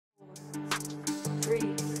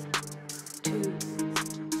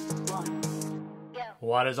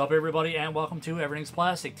What is up, everybody, and welcome to Everything's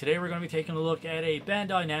Plastic. Today we're going to be taking a look at a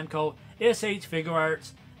Bandai Namco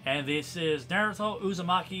s.h.figuarts, and this is Naruto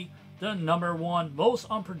Uzumaki, the #1 most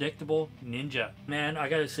unpredictable ninja. Man, I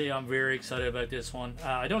gotta say I'm very excited about this one.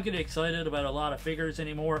 I don't get excited about a lot of figures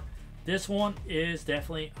anymore. This one is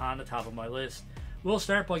definitely on the top of my list. We'll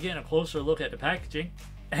start by getting a closer look at the packaging.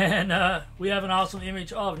 And we have an awesome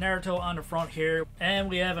image of Naruto on the front here, and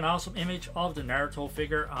we have an awesome image of the Naruto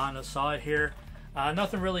figure on the side here.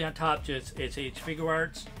 Nothing really on top, just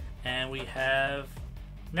s.h.figuarts, and we have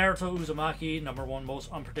Naruto Uzumaki, #1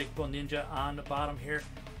 most unpredictable ninja on the bottom here.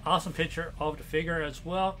 Awesome picture of the figure as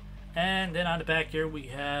well. And then on the back here we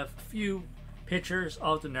have a few pictures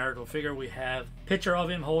of the Naruto figure. We have a picture of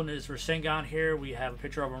him holding his Rasengan here. We have a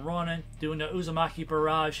picture of him running, doing the Uzumaki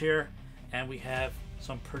barrage here, and we have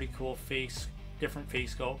some pretty cool different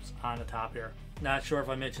face sculpts on the top here. Not sure if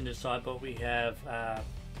I mentioned this side, but we have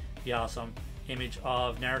the awesome image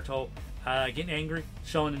of Naruto getting angry,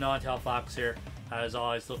 showing the non-tail fox here. His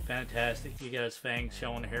eyes look fantastic. You got his fangs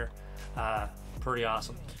showing here. Pretty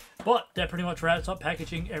awesome. But that pretty much wraps up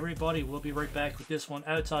packaging, everybody. We'll be right back with this one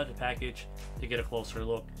outside the package to get a closer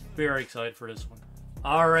look. Very excited for this one.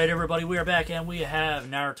 Alright, everybody, we are back and we have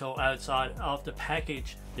Naruto outside of the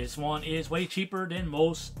package. This one is way cheaper than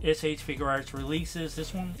most s.h.figuarts releases.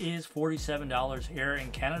 This one is $47 here in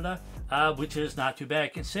Canada, which is not too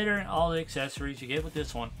bad considering all the accessories you get with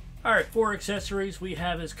this one. Alright, for accessories we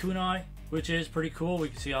have his kunai, which is pretty cool. We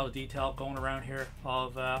can see all the detail going around here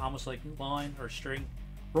of almost like line or string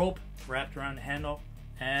rope wrapped around the handle.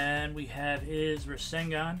 And we have his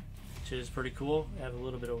Rasengan, which is pretty cool. We have a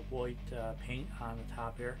little bit of white paint on the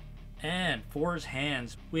top here. And for his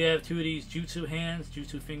hands, we have two of these jutsu hands,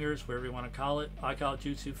 jutsu fingers, whatever you want to call it. I call it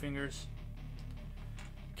jutsu fingers.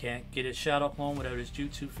 Can't get his shadow clone without his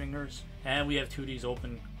jutsu fingers. And we have two of these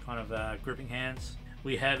open kind of gripping hands.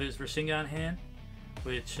 We have his Rasengan hand,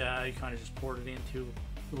 which you kind of just poured it into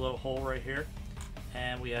a little hole right here.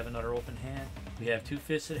 And we have another open hand. We have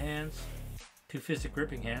two-fisted hands, two-fisted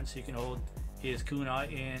gripping hands, so you can hold his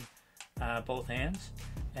kunai in both hands.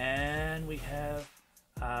 And we have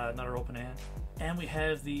another open hand. And we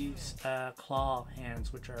have these claw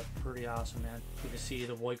hands, which are pretty awesome, man. You can see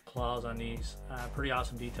the white claws on these. Pretty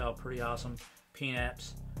awesome detail, pretty awesome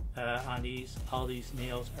paint-apps on these. All these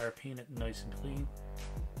nails are painted nice and clean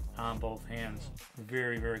on both hands.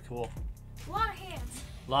 Very, very cool. A lot of hands.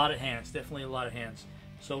 A lot of hands, definitely a lot of hands.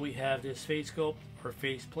 So we have this face sculpt, or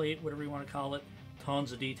face plate, whatever you want to call it.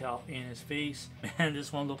 Tons of detail in his face. And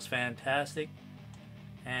this one looks fantastic.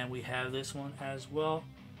 And we have this one as well.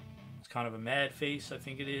 It's kind of a mad face, I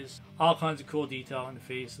think it is. All kinds of cool detail in the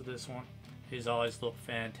face of this one. His eyes look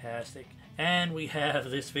fantastic. And we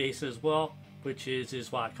have this face as well, which is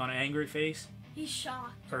his what, kind of angry face? He's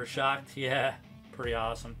shocked. Or shocked, yeah. Pretty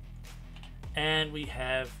awesome. And we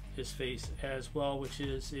have his face as well, which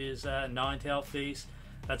is his nine-tail face.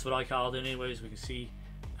 That's what I call it anyways. We can see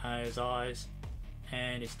his eyes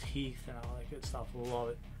and his teeth and all that good stuff. Love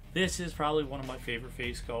it. This is probably one of my favorite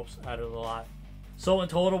face sculpts out of the lot. So in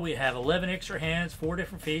total we have 11 extra hands, 4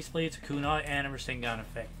 different face plates, a kunai, and a Rasengan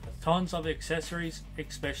effect. Tons of accessories,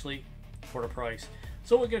 especially for the price.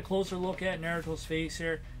 So we'll get a closer look at Naruto's face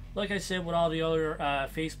here. Like I said, with all the other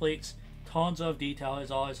face plates, tons of detail.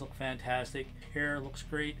 His eyes look fantastic. Hair looks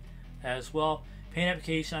great as well. Paint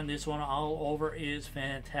application on this one all over is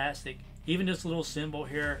fantastic. Even this little symbol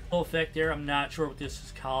here, little effect there, I'm not sure what this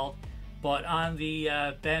is called. But on the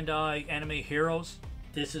Bandai Anime Heroes,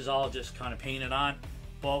 this is all just kind of painted on.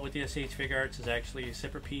 But with the s.h.figuarts, it's actually a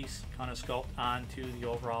separate piece, kind of sculpted onto the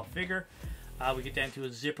overall figure. We get down to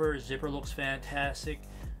a zipper. Zipper looks fantastic.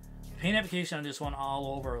 Paint application on this one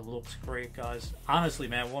all over looks great, guys. Honestly,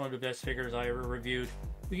 man, one of the best figures I ever reviewed.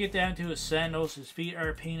 We get down to his sandals. His feet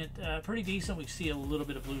are painted pretty decent. We see a little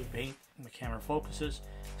bit of blue paint when the camera focuses.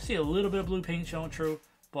 See a little bit of blue paint showing through,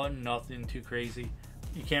 but nothing too crazy.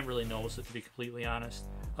 You can't really notice it, to be completely honest.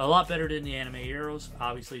 A lot better than the anime heroes.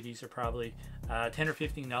 Obviously, these are probably $10 or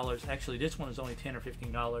 $15. Actually, this one is only $10 or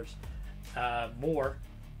 $15 more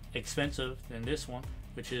expensive than this one,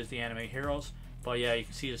 which is the anime heroes. But yeah, you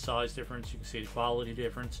can see the size difference. You can see the quality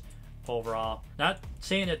difference overall. Not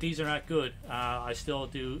saying that these are not good. I still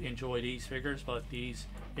do enjoy these figures, but these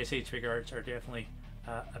s.h.figuarts are definitely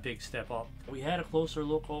a big step up. We had a closer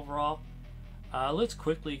look overall. Let's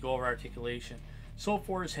quickly go over articulation. So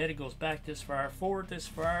for his head, it goes back this far, forward this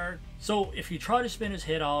far. So if you try to spin his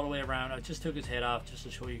head all the way around, I just took his head off just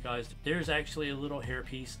to show you guys. There's actually a little hair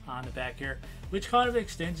piece on the back here, which kind of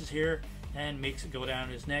extends his hair and makes it go down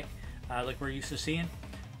his neck, like we're used to seeing.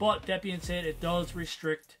 But that being said, it does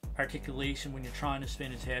restrict articulation when you're trying to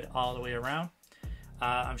spin his head all the way around.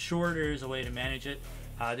 I'm sure there is a way to manage it.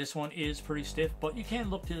 This one is pretty stiff, but you can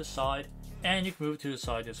look to the side and you can move to the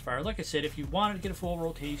side this far. Like I said, if you wanted to get a full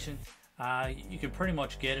rotation, you can pretty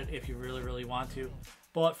much get it if you really want to.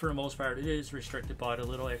 But for the most part, it is restricted by the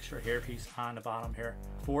little extra hairpiece on the bottom here.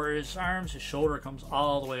 For his arms, his shoulder comes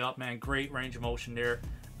all the way up, man. Great range of motion there.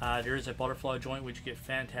 There is a butterfly joint, which you get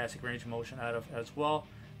fantastic range of motion out of as well.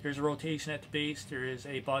 There's a rotation at the base. There is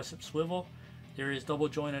a bicep swivel. There is double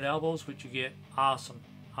jointed elbows, which you get awesome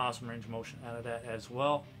range of motion out of that as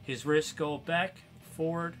well. His wrists go back,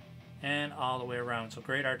 forward, and all the way around. So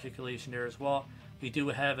great articulation there as well. We do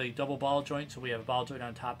have a double ball joint, so we have a ball joint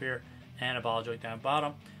on top here and a ball joint down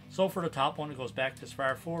bottom. So for the top one, it goes back this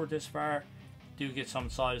far, forward this far. Do get some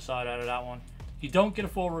side to side out of that one. You don't get a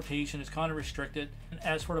full rotation, it's kind of restricted. And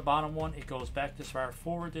as for the bottom one, it goes back this far,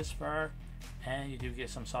 forward this far, and you do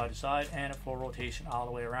get some side to side and a full rotation all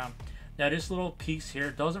the way around. Now this little piece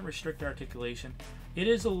here doesn't restrict articulation. It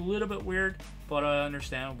is a little bit weird, but I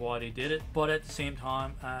understand why they did it. But at the same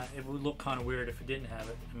time, it would look kind of weird if it didn't have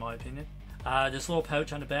it, in my opinion. This little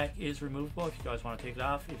pouch on the back is removable if you guys want to take it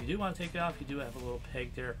off. If you do want to take it off, you do have a little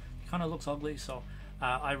peg there. It kind of looks ugly, so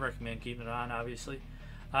I recommend keeping it on, obviously.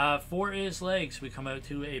 For his legs, we come out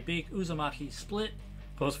to a big Uzumaki split.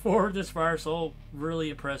 Goes forward this far, so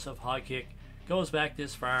really impressive high kick. Goes back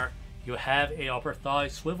this far. You have a upper thigh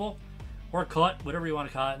swivel or cut, whatever you want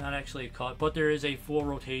to call it. Not actually a cut, but there is a full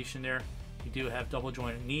rotation there. You do have double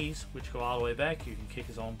jointed knees, which go all the way back. You can kick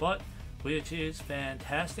his own butt, which is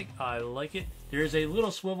fantastic. I like it. There's a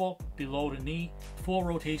little swivel below the knee. Full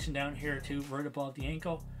rotation down here too, right above the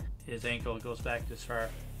ankle. His ankle goes back this far,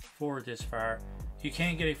 forward this far. You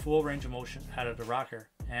can get a full range of motion out of the rocker.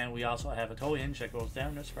 And we also have a toe hinge that goes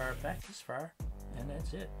down this far, back this far, and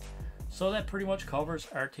that's it. So that pretty much covers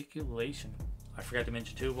articulation. I forgot to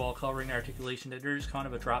mention too, while covering articulation, that there's kind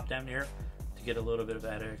of a drop down here to get a little bit of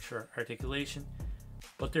that extra articulation.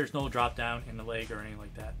 But there's no drop down in the leg or anything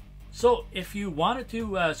like that. So if you wanted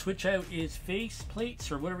to switch out his face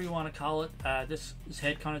plates or whatever you want to call it, his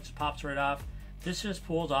head kind of just pops right off. This just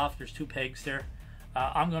pulls off. There's two pegs there.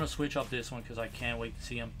 I'm going to switch up this one because I can't wait to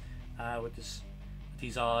see him with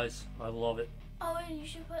these eyes. I love it. Oh, and you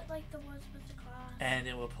should put like the ones with the claws. And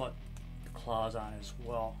then we'll put the claws on as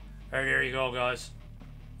well. Alright, there you go, guys.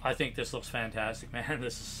 I think this looks fantastic, man.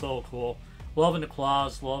 This is so cool. Loving the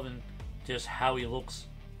claws, loving just how he looks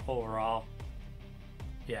overall.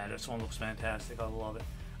 Yeah, this one looks fantastic. I love it.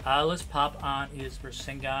 Let's pop on his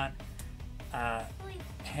Rasengan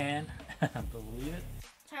hand. Believe it.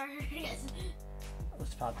 Sorry.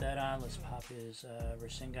 Let's pop that on. Let's pop his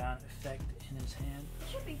Rasengan effect in his hand.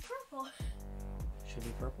 It should be purple. Should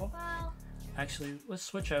be purple? Well, actually, let's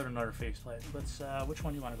switch out another faceplate. Let's, which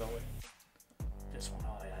one do you want to go with? This one.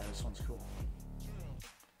 Oh yeah, this one's cool.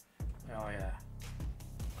 Oh yeah.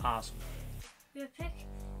 Awesome. you pick.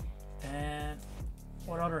 And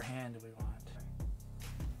what other hand do we want?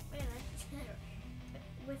 Wait,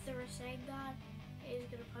 with the Rasengan, is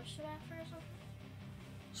gonna punch the back for or something?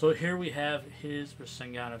 So here we have his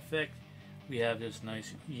Rasengan effect. We have this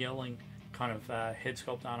nice yelling kind of head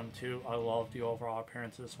sculpt on him too. I love the overall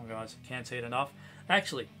appearance of this one, guys. Can't say it enough.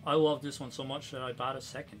 Actually, I love this one so much that I bought a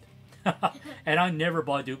second. And I never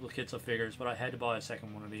buy duplicates of figures, but I had to buy a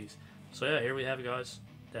second one of these. So yeah, here we have it, guys.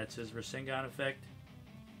 That's his Rasengan effect.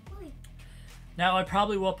 Now, I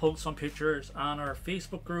probably will post some pictures on our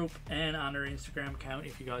Facebook group and on our Instagram account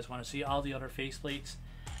if you guys want to see all the other faceplates.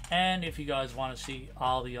 And if you guys want to see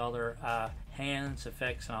all the other hands,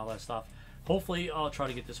 effects, and all that stuff. Hopefully, I'll try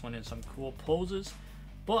to get this one in some cool poses.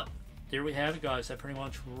 But, there we have it, guys. That pretty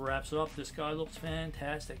much wraps it up. This guy looks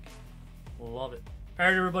fantastic. Love it.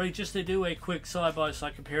 Alright, everybody, just to do a quick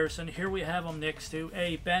side-by-side comparison. Here we have them next to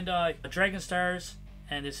a Bandai Dragon Stars.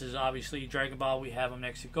 And this is obviously Dragon Ball. We have them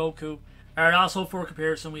next to Goku. Alright, also for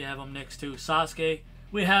comparison, we have them next to Sasuke.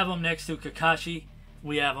 We have them next to Kakashi.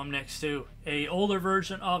 We have them next to a older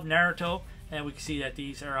version of Naruto. And we can see that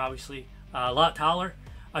these are obviously a lot taller.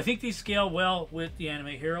 I think these scale well with the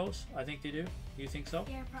anime heroes. I think they do. Do you think so?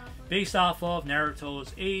 Yeah, probably. Based off of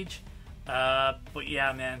Naruto's age. But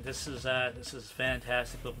yeah, man, this is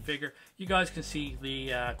fantastic looking figure. You guys can see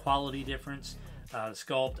the quality difference, the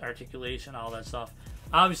sculpt, articulation, all that stuff.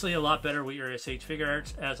 Obviously, a lot better with your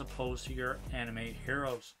s.h.figuarts as opposed to your anime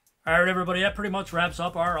heroes. Alright, everybody, that pretty much wraps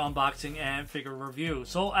up our unboxing and figure review.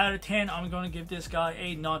 So, out of 10, I'm going to give this guy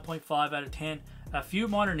a 9.5 out of 10. A few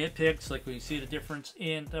minor nitpicks, like we see the difference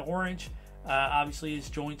in the orange. Obviously, his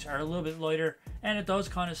joints are a little bit lighter, and it does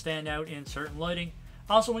kind of stand out in certain lighting.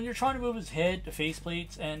 Also, when you're trying to move his head, the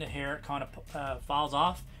faceplates and the hair kind of falls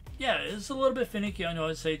off. yeah, it's a little bit finicky. I know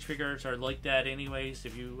s.h. Figuarts are like that anyways.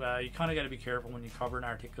 If you you kind of got to be careful when you cover an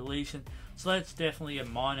articulation. So that's definitely a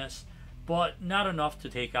minus, but not enough to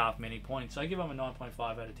take off many points. I give them a 9.5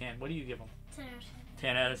 out of 10. What do you give them? 10 out of 10.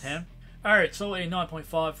 10 out of 10? Alright, so a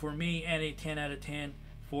 9.5 for me and a 10 out of 10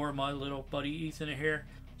 for my little buddy Ethan here.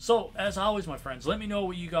 So, as always, my friends, let me know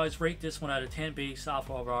what you guys rate this one out of 10 based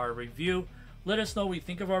off of our review. Let us know what you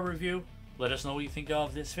think of our review. Let us know what you think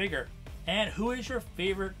of this figure. And who is your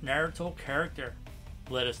favorite Naruto character?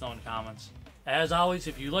 Let us know in the comments. As always,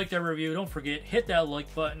 if you liked our review, don't forget, hit that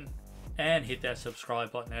like button and hit that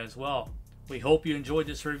subscribe button as well. We hope you enjoyed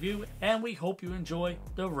this review, and we hope you enjoy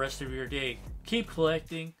the rest of your day. Keep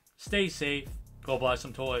collecting, stay safe, go buy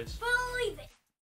some toys. Bye.